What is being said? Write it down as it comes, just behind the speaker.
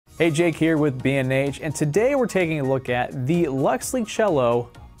Hey, Jake here with B&H, and today we're taking a look at the Luxli Cello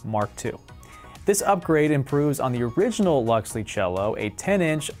Mark II. This upgrade improves on the original Luxli Cello, a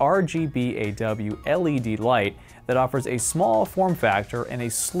 10-inch RGBAW LED light that offers a small form factor and a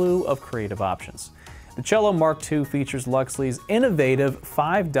slew of creative options. The Cello Mark II features Luxli's innovative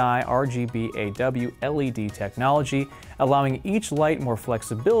 5-dye RGBAW LED technology, allowing each light more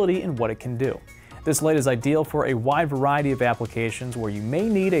flexibility in what it can do. This light is ideal for a wide variety of applications where you may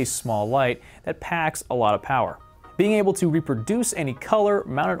need a small light that packs a lot of power. Being able to reproduce any color,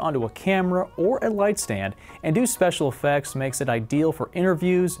 mount it onto a camera or a light stand, and do special effects makes it ideal for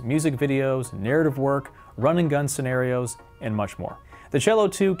interviews, music videos, narrative work, run and gun scenarios, and much more. The Cello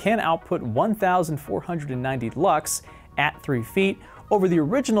 2 can output 1,490 lux at 3 feet over the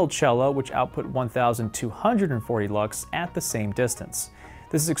original Cello, which output 1,240 lux at the same distance.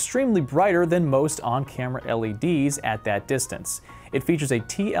 This is extremely brighter than most on-camera LEDs at that distance. It features a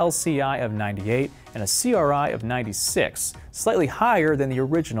TLCI of 98 and a CRI of 96, slightly higher than the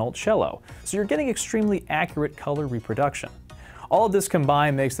original Cello, so you're getting extremely accurate color reproduction. All of this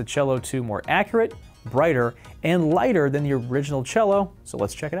combined makes the Cello 2 more accurate, brighter, and lighter than the original Cello, so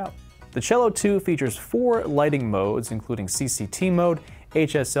let's check it out. The Cello 2 features 4 lighting modes, including CCT mode,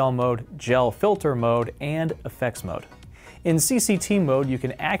 HSL mode, gel filter mode, and effects mode. In CCT mode, you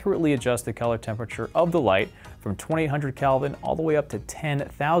can accurately adjust the color temperature of the light from 2800 Kelvin all the way up to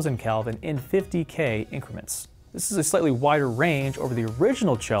 10,000 Kelvin in 50K increments. This is a slightly wider range over the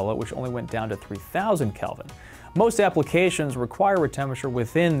original Cello, which only went down to 3000 Kelvin. Most applications require a temperature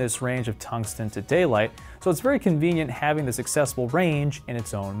within this range of tungsten to daylight, so it's very convenient having this accessible range in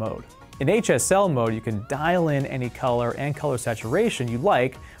its own mode. In HSL mode, you can dial in any color and color saturation you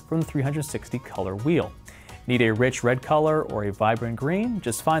like from the 360 color wheel. Need a rich red color or a vibrant green?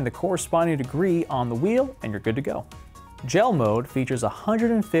 Just find the corresponding degree on the wheel and you're good to go. Gel mode features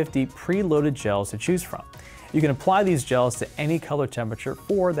 150 preloaded gels to choose from. You can apply these gels to any color temperature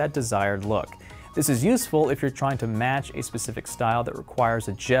for that desired look. This is useful if you're trying to match a specific style that requires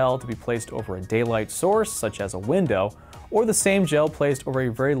a gel to be placed over a daylight source, such as a window, or the same gel placed over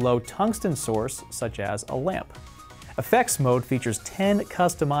a very low tungsten source, such as a lamp. Effects mode features 10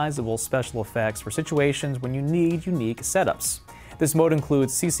 customizable special effects for situations when you need unique setups. This mode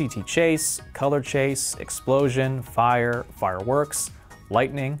includes CCT chase, color chase, explosion, fire, fireworks,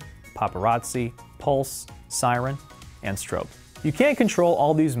 lightning, paparazzi, pulse, siren, and strobe. You can control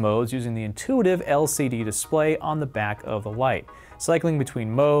all these modes using the intuitive LCD display on the back of the light. Cycling between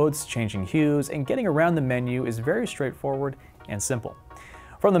modes, changing hues, and getting around the menu is very straightforward and simple.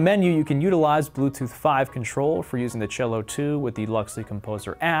 From the menu, you can utilize Bluetooth 5 control for using the Cello 2 with the Luxli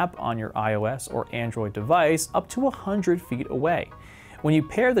Composer app on your iOS or Android device up to 100 feet away. When you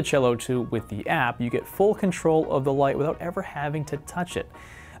pair the Cello 2 with the app, you get full control of the light without ever having to touch it.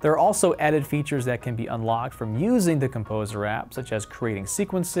 There are also added features that can be unlocked from using the Composer app, such as creating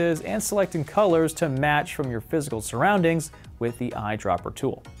sequences and selecting colors to match from your physical surroundings with the eyedropper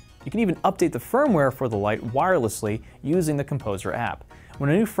tool. You can even update the firmware for the light wirelessly using the Composer app. When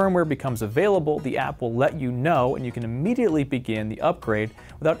a new firmware becomes available, the app will let you know and you can immediately begin the upgrade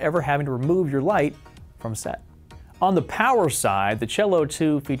without ever having to remove your light from set. On the power side, the Cello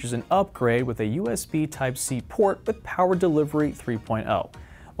 2 features an upgrade with a USB Type-C port with power delivery 3.0.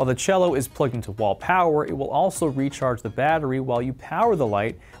 While the Cello is plugged into wall power, it will also recharge the battery while you power the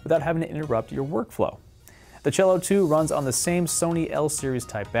light without having to interrupt your workflow. The Cello 2 runs on the same Sony L-series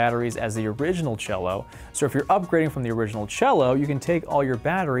type batteries as the original Cello, so if you're upgrading from the original Cello, you can take all your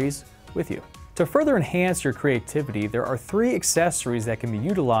batteries with you. To further enhance your creativity, there are 3 accessories that can be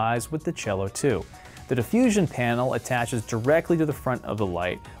utilized with the Cello 2. The diffusion panel attaches directly to the front of the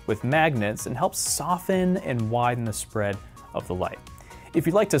light with magnets and helps soften and widen the spread of the light. If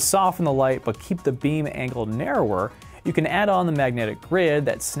you'd like to soften the light but keep the beam angle narrower, you can add on the magnetic grid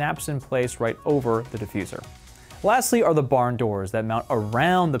that snaps in place right over the diffuser. Lastly are the barn doors that mount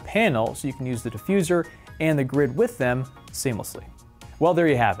around the panel so you can use the diffuser and the grid with them seamlessly. Well, there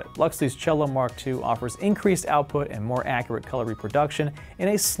you have it. Luxli's Cello Mark II offers increased output and more accurate color reproduction in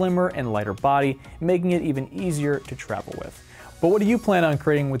a slimmer and lighter body, making it even easier to travel with. But what do you plan on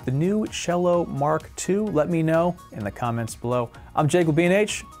creating with the new Cello Mark II? Let me know in the comments below. I'm Jake with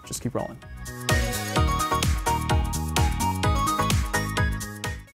B&H. Just keep rolling.